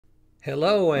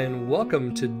Hello and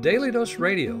welcome to Daily Dose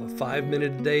Radio, a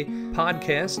 5-minute-a-day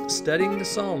podcast studying the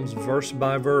Psalms verse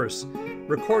by verse,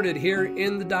 recorded here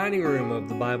in the dining room of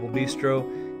the Bible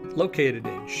Bistro, located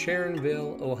in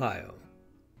Sharonville, Ohio.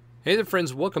 Hey there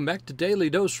friends, welcome back to Daily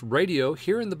Dose Radio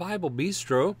here in the Bible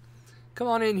Bistro. Come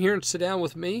on in here and sit down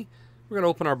with me. We're going to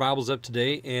open our Bibles up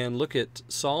today and look at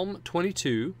Psalm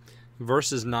 22,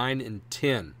 verses 9 and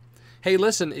 10. Hey,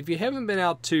 listen, if you haven't been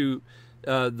out to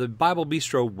the Bible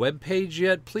Bistro webpage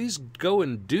yet, please go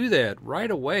and do that right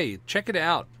away. Check it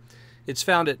out. It's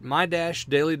found at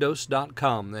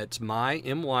my-dailydose.com. That's my,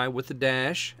 M-Y, with a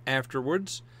dash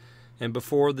afterwards and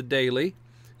before the daily.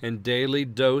 And daily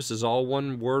dose is all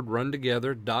one word run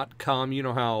together, .com. You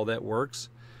know how all that works.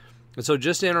 And so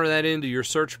just enter that into your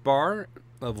search bar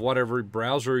of whatever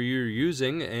browser you're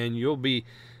using, and you'll be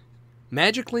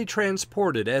magically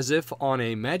transported as if on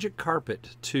a magic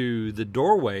carpet to the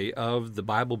doorway of the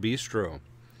Bible Bistro.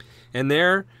 And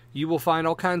there you will find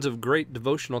all kinds of great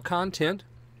devotional content.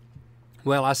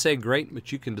 Well, I say great, but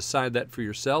you can decide that for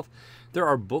yourself. There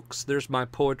are books, there's my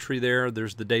poetry there,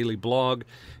 there's the daily blog.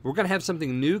 We're going to have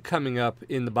something new coming up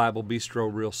in the Bible Bistro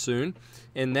real soon,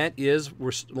 and that is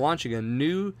we're launching a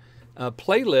new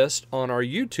playlist on our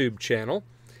YouTube channel.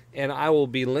 And I will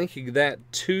be linking that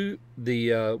to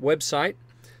the website.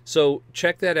 So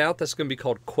check that out. That's going to be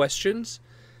called Questions.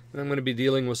 And I'm going to be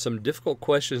dealing with some difficult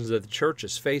questions that the church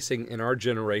is facing in our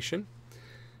generation.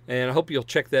 And I hope you'll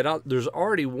check that out. There's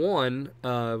already one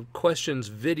questions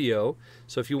video.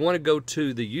 So if you want to go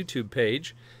to the YouTube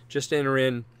page, just enter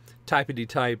in, type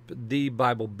The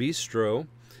Bible Bistro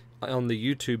on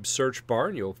the YouTube search bar,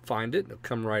 and you'll find it. It'll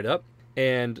come right up.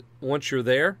 And once you're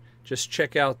there, just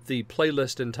check out the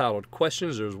playlist entitled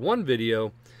Questions. There's one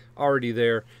video already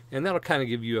there, and that'll kind of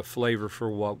give you a flavor for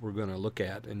what we're going to look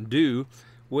at and do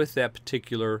with that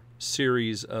particular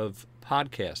series of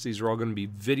podcasts. These are all going to be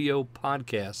video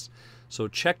podcasts, so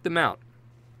check them out.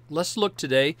 Let's look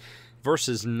today,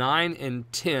 verses 9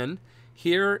 and 10,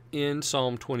 here in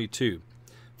Psalm 22.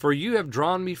 For you have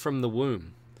drawn me from the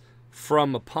womb.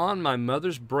 From upon my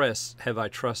mother's breast have I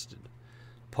trusted.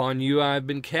 Upon you I have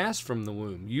been cast from the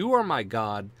womb. You are my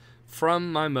God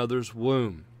from my mother's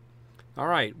womb. All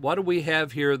right, what do we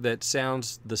have here that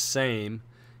sounds the same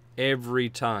every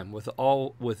time? With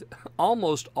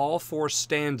almost all four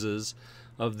stanzas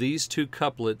of these two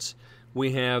couplets,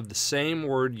 we have the same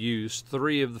word used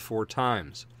 3 of the 4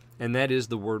 times, and that is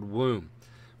the word womb.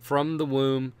 From the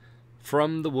womb,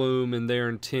 and there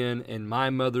in 10, and my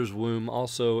mother's womb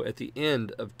also at the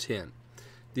end of 10.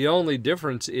 The only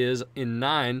difference is in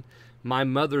 9, my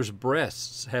mother's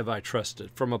breasts have I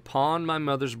trusted. From upon my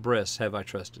mother's breasts have I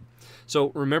trusted.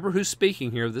 So remember who's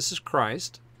speaking here. This is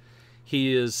Christ.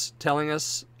 He is telling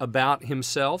us about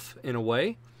himself in a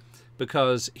way,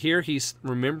 because here he's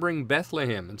remembering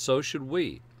Bethlehem, and so should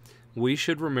we. We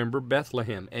should remember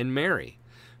Bethlehem and Mary,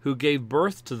 who gave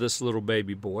birth to this little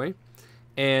baby boy.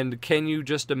 And can you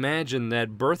just imagine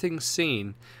that birthing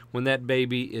scene when that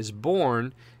baby is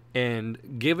born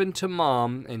and given to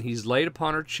mom, and he's laid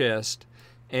upon her chest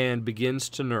and begins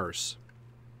to nurse.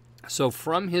 So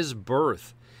from his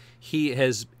birth, he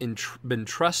has been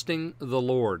trusting the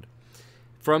Lord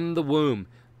from the womb.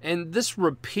 And this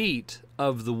repeat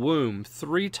of the womb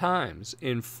 3 times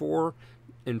in four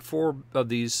of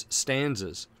these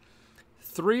stanzas,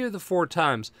 3 of the 4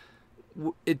 times,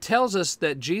 it tells us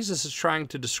that Jesus is trying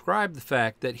to describe the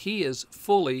fact that he is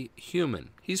fully human.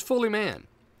 He's fully man.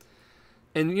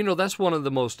 And, you know, that's one of the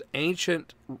most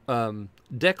ancient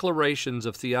declarations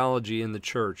of theology in the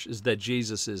church, is that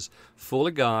Jesus is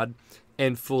fully God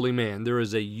and fully man. There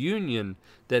is a union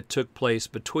that took place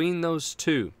between those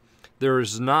two. There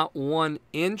is not 1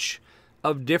 inch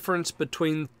of difference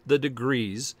between the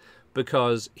degrees,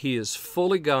 because he is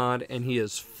fully God and he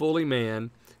is fully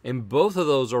man, and both of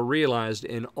those are realized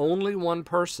in only one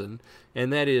person,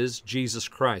 and that is Jesus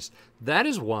Christ. That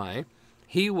is why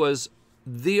he was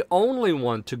the only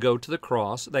one to go to the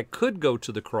cross, that could go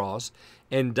to the cross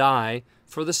and die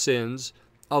for the sins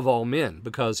of all men,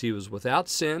 because he was without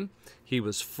sin, he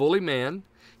was fully man,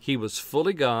 he was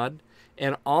fully God,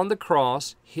 and on the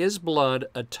cross his blood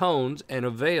atones and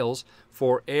avails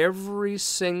for every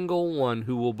single one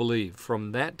who will believe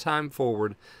from that time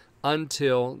forward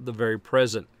until the very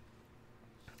present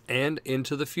and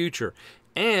into the future.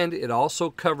 And it also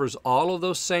covers all of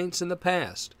those saints in the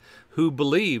past who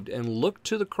believed and looked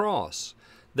to the cross.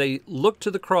 They looked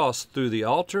to the cross through the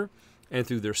altar and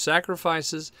through their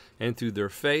sacrifices and through their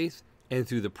faith and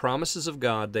through the promises of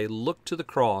God. They looked to the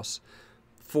cross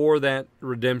for that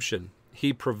redemption.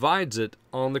 He provides it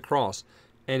on the cross,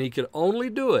 and he could only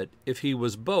do it if he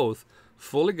was both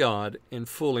fully God and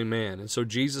fully man. And so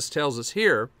Jesus tells us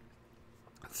here,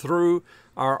 through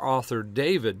our author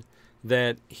David,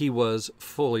 that he was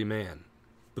fully man,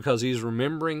 because he's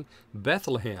remembering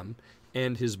Bethlehem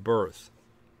and his birth.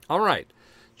 All right,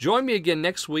 join me again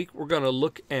next week. We're going to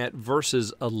look at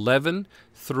verses 11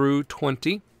 through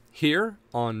 20 here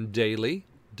on Daily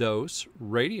Dose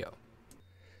Radio.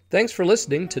 Thanks for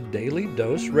listening to Daily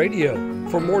Dose Radio.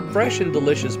 For more fresh and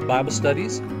delicious Bible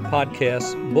studies,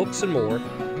 podcasts, books, and more,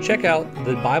 check out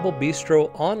the Bible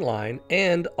Bistro online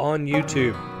and on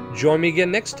YouTube. Join me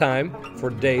again next time for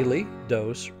Daily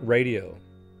Dose Radio.